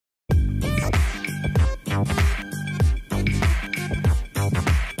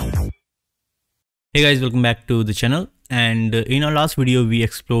Hey guys, welcome back to the channel. And in our last video we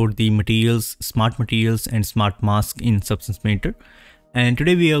explored the smart materials and smart mask in Substance Painter. And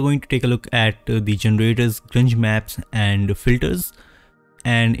today we are going to take a look at the generators, grunge maps and filters.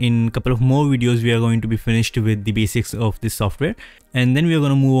 And in a couple of more videos we are going to be finished with the basics of this software. And then we are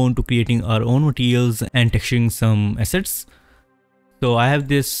going to move on to creating our own materials and texturing some assets. So I have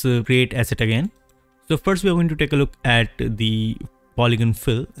this create asset again. So first we are going to take a look at the polygon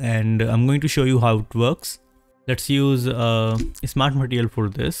fill, and I'm going to show you how it works. Let's use a smart material for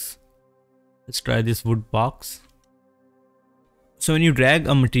this. Let's try this wood box. So when you drag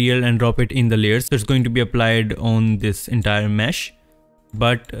a material and drop it in the layers, it's going to be applied on this entire mesh.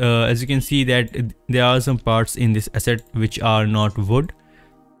 But as you can see that there are some parts in this asset which are not wood,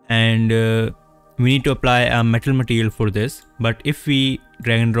 and we need to apply a metal material for this. But if we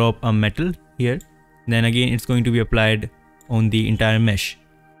drag and drop a metal here, then again it's going to be applied on the entire mesh.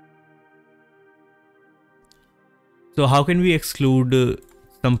 So how can we exclude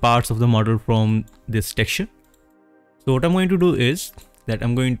some parts of the model from this texture? So what I'm going to do is that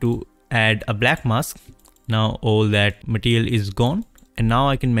I'm going to add a black mask. Now all that material is gone, and now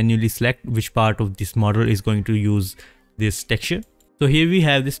I can manually select which part of this model is going to use this texture. So here we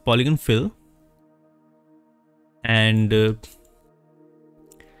have this polygon fill, and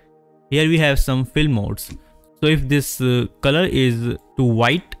here we have some fill modes. So if this color is to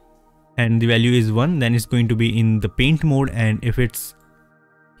white and the value is 1, then it's going to be in the paint mode, and if it's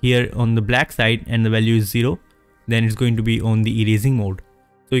here on the black side and the value is 0, then it's going to be on the erasing mode.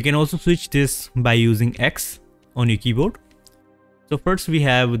 So you can also switch this by using X on your keyboard. So first we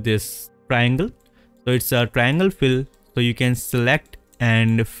have this triangle. So it's a triangle fill, so you can select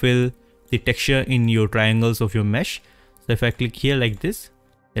and fill the texture in your triangles of your mesh. So if I click here like this,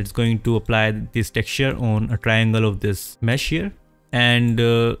 it's going to apply this texture on a triangle of this mesh here. And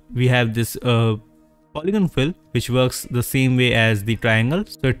we have this polygon fill, which works the same way as the triangle.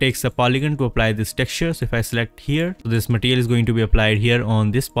 So it takes a polygon to apply this texture. So if I select here, so this material is going to be applied here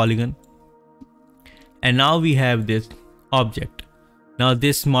on this polygon. And now we have this object. Now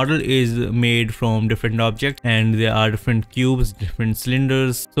this model is made from different objects, and there are different cubes, different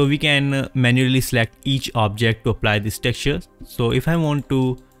cylinders. So we can manually select each object to apply this texture. So if I want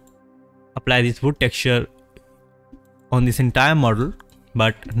to apply this wood texture on this entire model,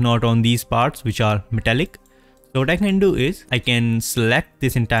 but not on these parts which are metallic, so what I can do is I can select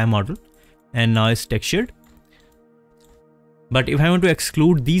this entire model, and now it's textured. But if I want to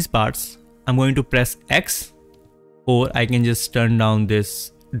exclude these parts, I'm going to press X, or I can just turn down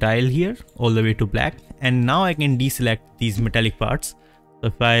this dial here all the way to black, and now I can deselect these metallic parts. So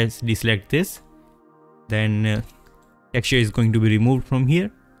if I deselect this, then texture is going to be removed from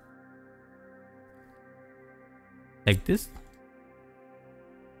here like this,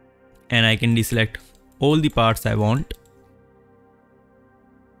 and I can deselect all the parts I want.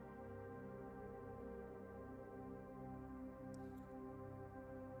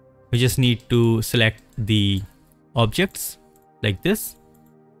 We just need to select the objects like this,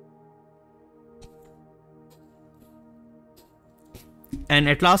 and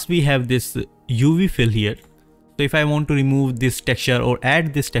at last we have this UV fill here. So if I want to remove this texture or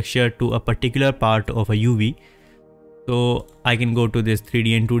add this texture to a particular part of a UV, so I can go to this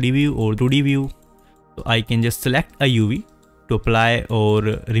 3D and 2D view or 2D view. So I can just select a UV to apply or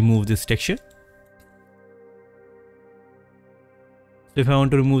remove this texture. So if I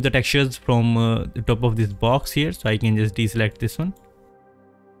want to remove the textures from the top of this box here, so I can just deselect this one.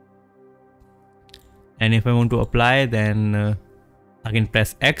 And if I want to apply, then I can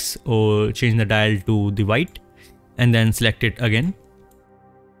press X or change the dial to the white and then select it again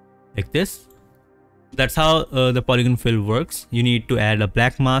like this. That's how the polygon fill works. You need to add a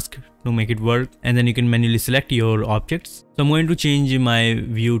black mask to make it work, and then you can manually select your objects. So I'm going to change my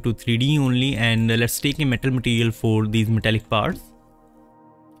view to 3D only, and let's take a metal material for these metallic parts.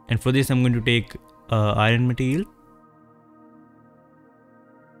 And for this I'm going to take iron material.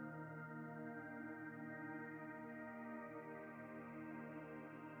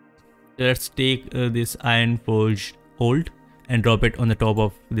 So let's take this iron forged old and drop it on the top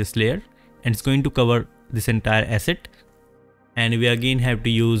of this layer, and it's going to cover this entire asset. And we again have to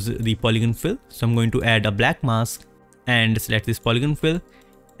use the polygon fill. So I'm going to add a black mask and select this polygon fill,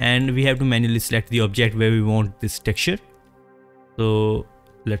 and we have to manually select the object where we want this texture. So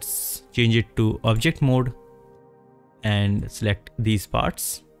let's change it to object mode and select these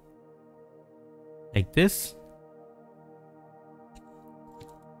parts like this.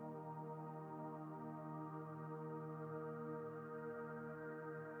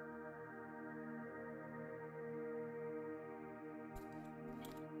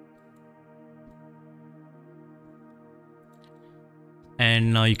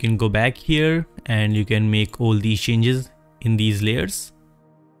 And now you can go back here and you can make all these changes in these layers.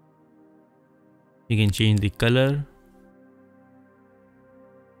 You can change the color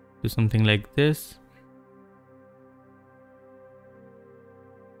to something like this.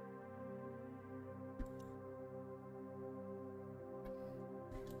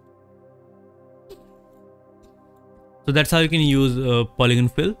 So that's how you can use polygon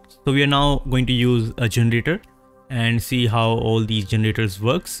fill. So we are now going to use a generator and see how all these generators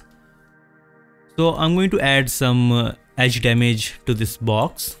works. So I'm going to add some edge damage to this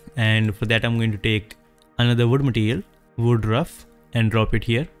box, and for that I'm going to take another wood material, wood rough, and drop it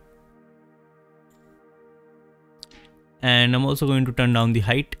here. And I'm also going to turn down the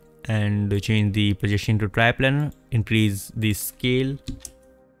height and change the projection to triplanar, increase the scale.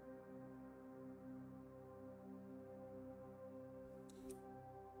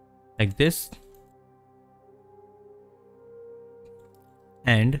 Like this.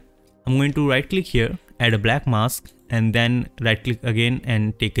 And I'm going to right click here, add a black mask, and then right click again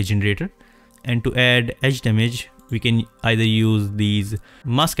and take a generator. And to add edge damage, we can either use these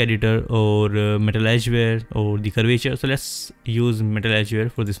mask editor or metal edge wear or the curvature. So let's use metal edge wear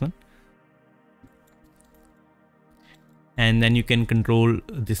for this one. And then you can control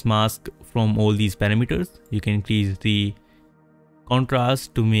this mask from all these parameters. You can increase the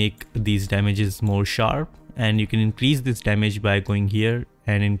contrast to make these damages more sharp, and you can increase this damage by going here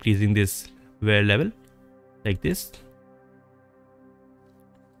and increasing this wear level like this.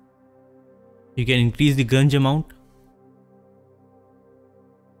 You can increase the grunge amount,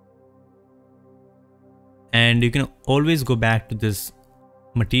 and you can always go back to this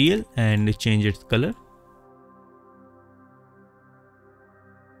material and change its color.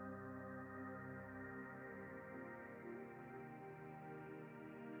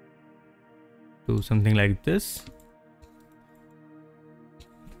 To something like this.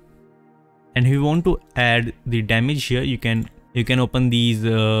 And if you want to add the damage here, you can open these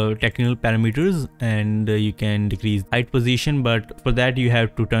technical parameters and you can decrease height position, but for that you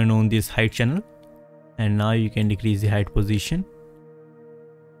have to turn on this height channel. And now you can decrease the height position,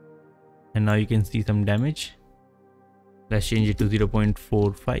 and now you can see some damage. Let's change it to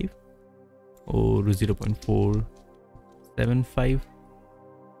 0.45 or 0.475.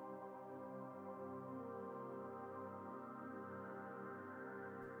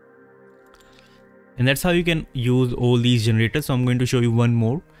 And that's how you can use all these generators. So I'm going to show you one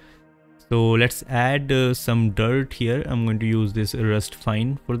more. So let's add some dirt here. I'm going to use this rust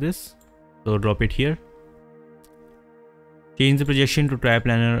fine for this. So drop it here. Change the projection to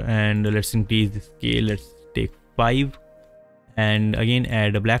triplanar and let's increase the scale. Let's take 5. And again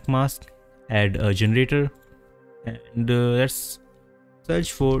add a black mask, add a generator, and let's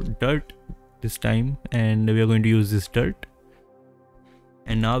search for dirt this time, and we are going to use this dirt.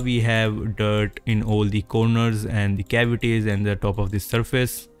 And now we have dirt in all the corners and the cavities and the top of the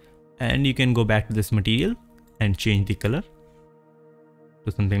surface. And you can go back to this material and change the color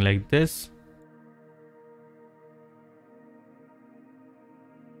to something like this.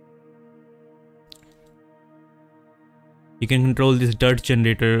 You can control this dirt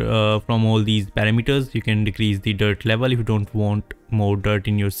generator from all these parameters. You can decrease the dirt level if you don't want more dirt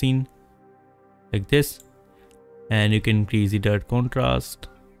in your scene, like this. And you can increase the dirt contrast.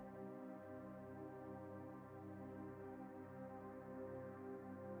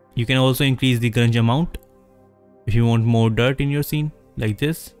 You can also increase the grunge amount if you want more dirt in your scene, like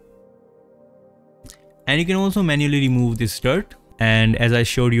this. And you can also manually remove this dirt. And as I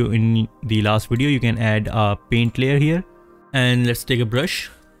showed you in the last video, you can add a paint layer here. And let's take a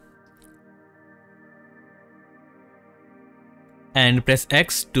brush and press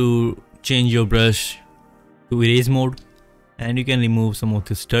X to change your brush to erase mode, and you can remove some of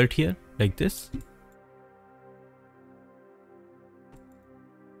this dirt here like this.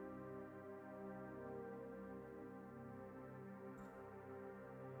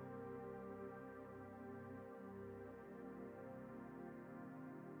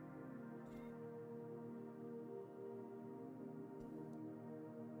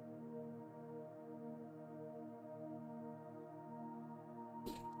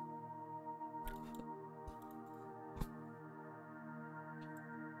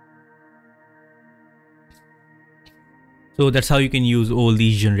 So that's how you can use all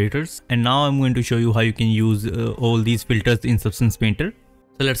these generators. And now I'm going to show you how you can use all these filters in Substance Painter.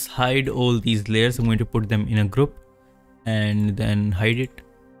 So let's hide all these layers. I'm going to put them in a group and then hide it.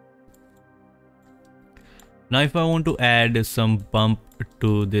 Now if I want to add some bump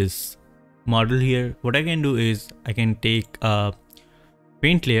to this model here, what I can do is I can take a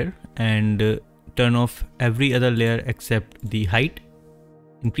paint layer and turn off every other layer except the height.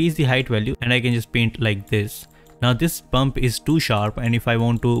 increase the height value, and I can just paint like this. Now this bump is too sharp, and if I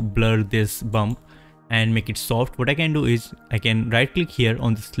want to blur this bump and make it soft, what I can do is I can right click here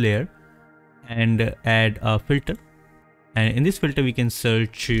on this layer and add a filter, and in this filter we can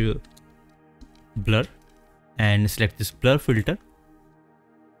search blur and select this blur filter,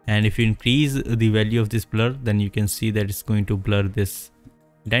 and if you increase the value of this blur, then you can see that it's going to blur this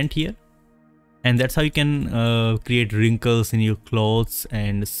dent here. And that's how you can create wrinkles in your clothes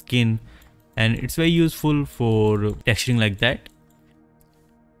and skin, and it's very useful for texturing like that.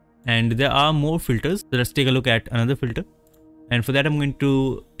 And there are more filters, so let's take a look at another filter. And for that I'm going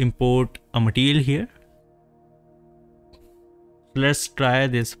to import a material here. So let's try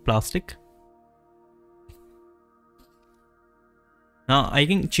this plastic. Now I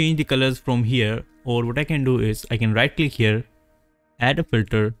can change the colors from here, or what I can do is I can right click here, add a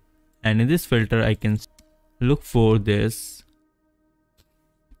filter, and in this filter I can look for this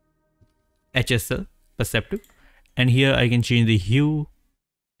HSL perceptive, and here I can change the hue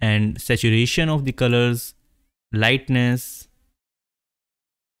and saturation of the colors, lightness,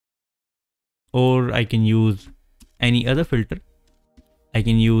 or I can use any other filter. I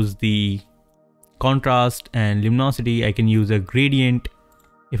can use the contrast and luminosity. I can use a gradient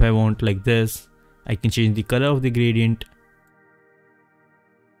if I want, like this. I can change the color of the gradient.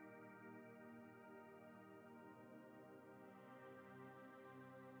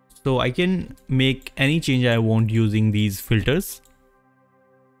 So I can make any change I want using these filters.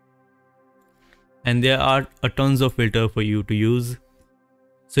 And there are a tons of filters for you to use.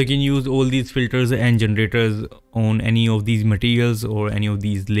 So you can use all these filters and generators on any of these materials or any of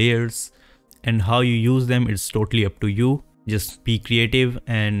these layers. And how you use them is totally up to you. Just be creative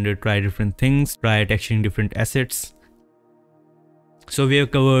and try different things. Try texturing different assets. So we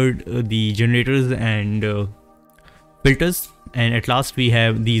have covered the generators and filters. And at last we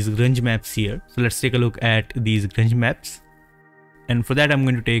have these grunge maps here. So let's take a look at these grunge maps. And for that I'm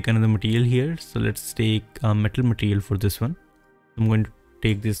going to take another material here. So let's take a metal material for this one. I'm going to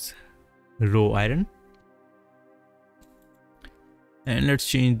take this raw iron. And let's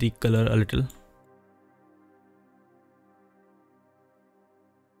change the color a little.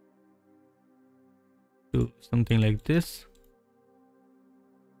 To something like this.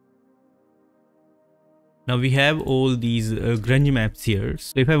 Now we have all these grunge maps here.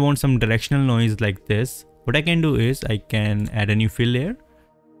 So if I want some directional noise like this, what I can do is I can add a new fill layer,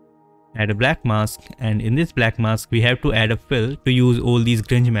 add a black mask, and in this black mask we have to add a fill to use all these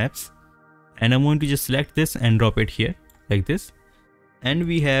grunge maps. And I'm going to just select this and drop it here like this. And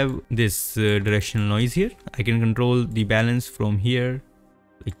we have this directional noise here. I can control the balance from here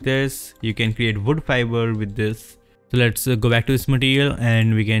like this. You can create wood fiber with this. So let's go back to this material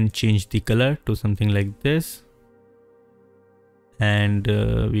and we can change the color to something like this. And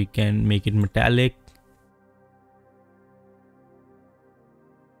we can make it metallic.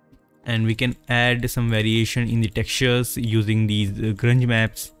 And we can add some variation in the textures using these grunge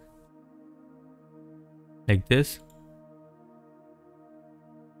maps like this.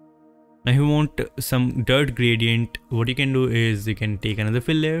 Now if you want some dirt gradient, what you can do is you can take another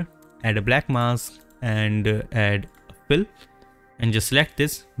fill layer, add a black mask, and add a fill, and just select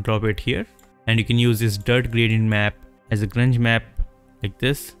this, drop it here, and you can use this dirt gradient map as a grunge map like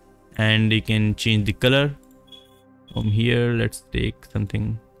this. And you can change the color from here. Let's take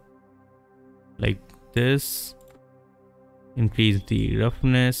something like this, increase the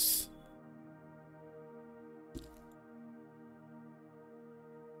roughness,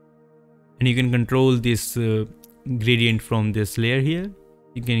 and you can control this gradient from this layer here.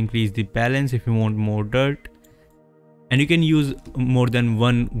 You can increase the balance if you want more dirt, and you can use more than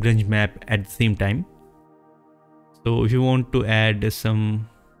one grunge map at the same time. So if you want to add something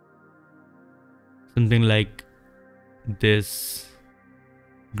like this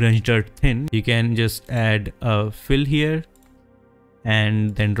grunge dirt thin, you can just add a fill here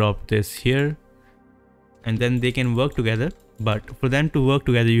and then drop this here, and then they can work together. But for them to work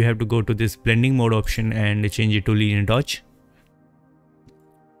together, you have to go to this blending mode option and change it to linear dodge.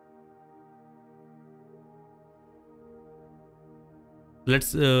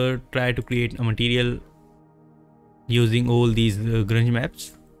 Let's try to create a material using all these grunge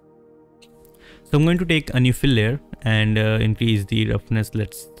maps. So I'm going to take a new fill layer and increase the roughness.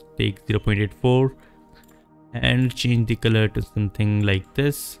 Let's take 0.84 and change the color to something like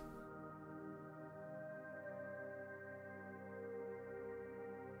this.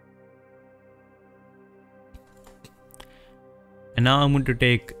 And now I'm going to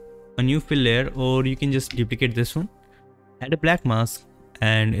take a new fill layer, or you can just duplicate this one, add a black mask,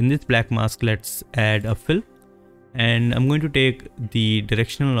 and in this black mask let's add a fill, And I'm going to take the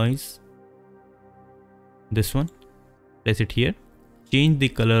directional noise, this one, place it here, change the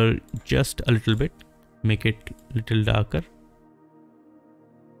color just a little bit, make it a little darker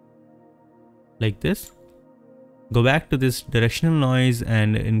like this. Go back to this directional noise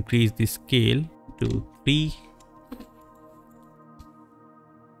and increase the scale to 3.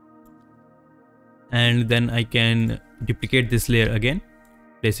 And then I can duplicate this layer again,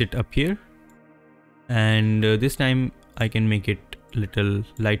 place it up here, and this time I can make it a little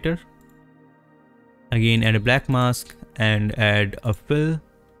lighter. Again, add a black mask and add a fill.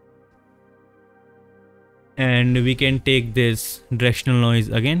 And we can take this directional noise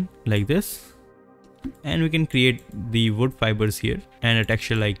again like this, and we can create the wood fibers here and a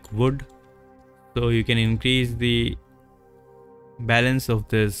texture like wood. So you can increase the balance of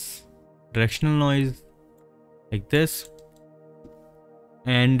this directional noise like this.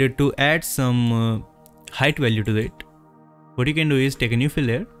 And to add some height value to it, what you can do is take a new fill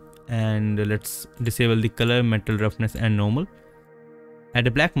layer and let's disable the color, metal, roughness and normal. Add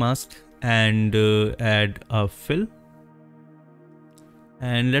a black mask and add a fill,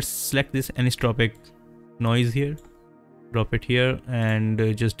 and let's select this anisotropic noise here, drop it here,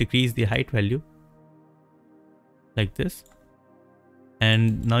 and just decrease the height value like this.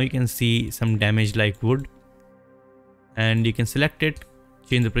 And now you can see some damage like wood, and you can select it,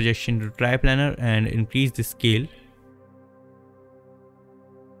 change the projection to triplanar and increase the scale,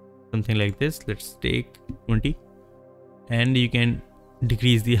 something like this. Let's take 20, and you can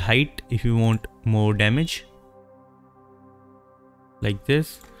decrease the height if you want more damage like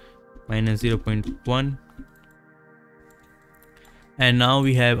this, minus 0.1. and now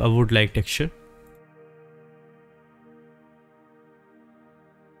we have a wood like texture.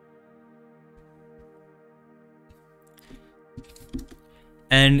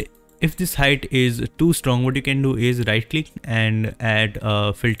 And if this height is too strong, what you can do is right click and add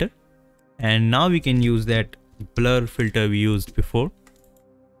a filter, and now we can use that blur filter we used before.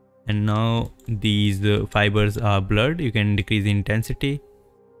 And now these fibers are blurred. You can decrease the intensity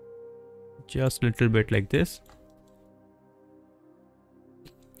just a little bit like this.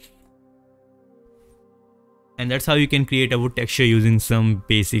 And that's how you can create a wood texture using some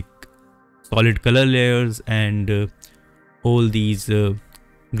basic solid color layers and all these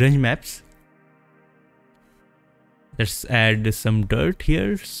grunge maps. Let's add some dirt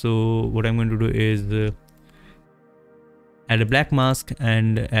here. So what I'm going to do is add a black mask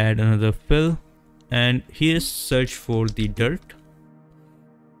and add another fill, and here search for the dirt.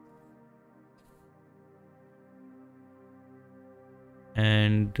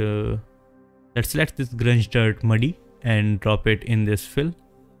 And let's select this grunge dirt muddy and drop it in this fill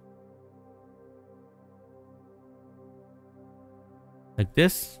like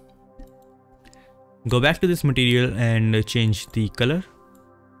this. Go back to this material and change the color.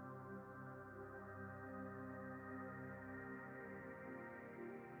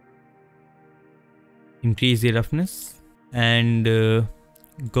 Increase the roughness and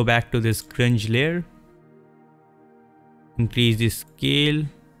go back to this grunge layer. Increase the scale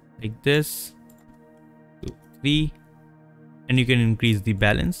like this to 3, and you can increase the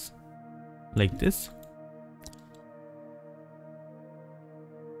balance like this.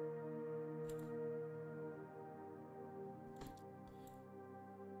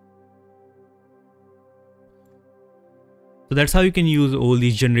 So that's how you can use all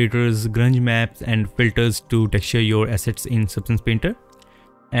these generators, grunge maps and filters to texture your assets in Substance Painter.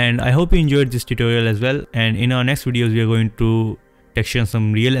 And I hope you enjoyed this tutorial as well. And in our next videos, we are going to texture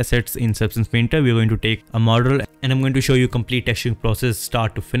some real assets in Substance Painter. We are going to take a model and I'm going to show you complete texturing process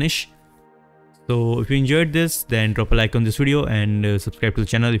start to finish. So if you enjoyed this, then drop a like on this video and subscribe to the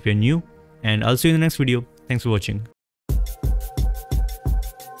channel if you're new. And I'll see you in the next video. Thanks for watching.